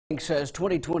Says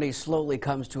 2020 slowly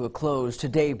comes to a close.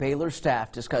 Today, Baylor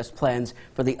staff discussed plans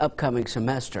for the upcoming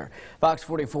semester. Fox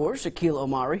 44's Shaquille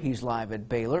Omari, he's live at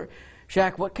Baylor.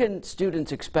 Shaq, what can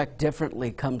students expect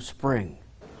differently come spring?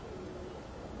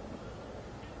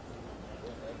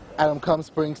 Adam, come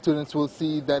spring, students will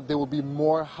see that there will be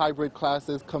more hybrid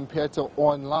classes compared to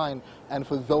online. And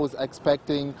for those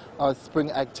expecting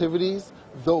spring activities,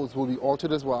 those will be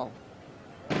altered as well.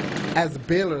 As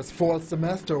Baylor's fall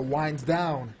semester winds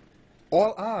down,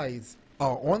 all eyes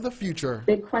are on the future.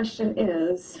 Big question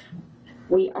is,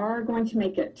 we are going to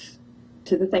make it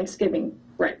to the Thanksgiving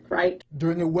break, right?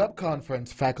 During a web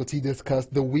conference, faculty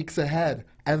discussed the weeks ahead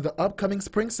and the upcoming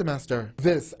spring semester.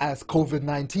 This as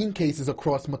COVID-19 cases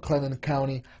across McLennan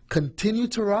County continue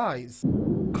to rise.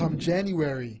 Come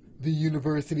January, the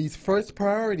university's first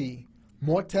priority,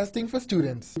 more testing for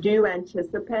students. Do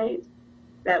anticipate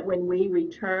that when we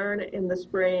return in the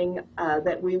spring,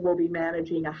 that we will be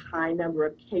managing a high number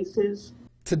of cases.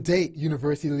 To date,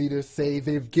 university leaders say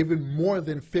they've given more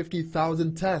than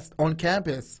 50,000 tests on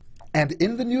campus. And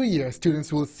in the new year,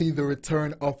 students will see the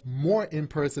return of more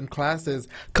in-person classes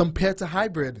compared to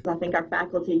hybrid. I think our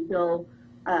faculty feel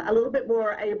a little bit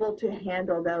more able to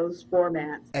handle those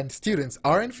formats. And students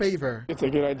are in favor. It's a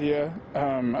good idea.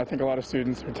 I think a lot of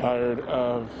students are tired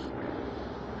of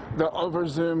the over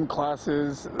Zoom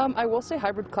classes. I will say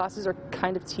hybrid classes are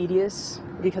kind of tedious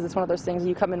because it's one of those things,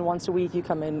 you come in once a week, you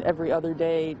come in every other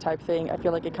day type thing. I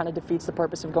feel like it kind of defeats the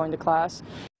purpose of going to class.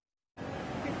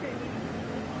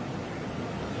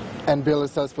 And Baylor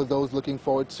says for those looking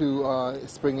forward to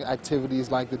spring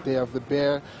activities like the Day of the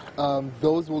Bear,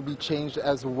 those will be changed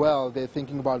as well. They're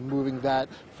thinking about moving that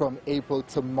from April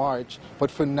to March.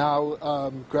 But for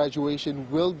now, graduation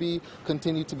will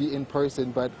continue to be in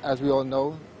person. But as we all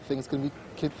know, things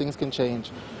can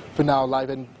change. For now, live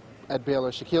at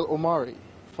Baylor, Shaquille Omari,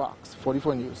 Fox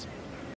 44 News.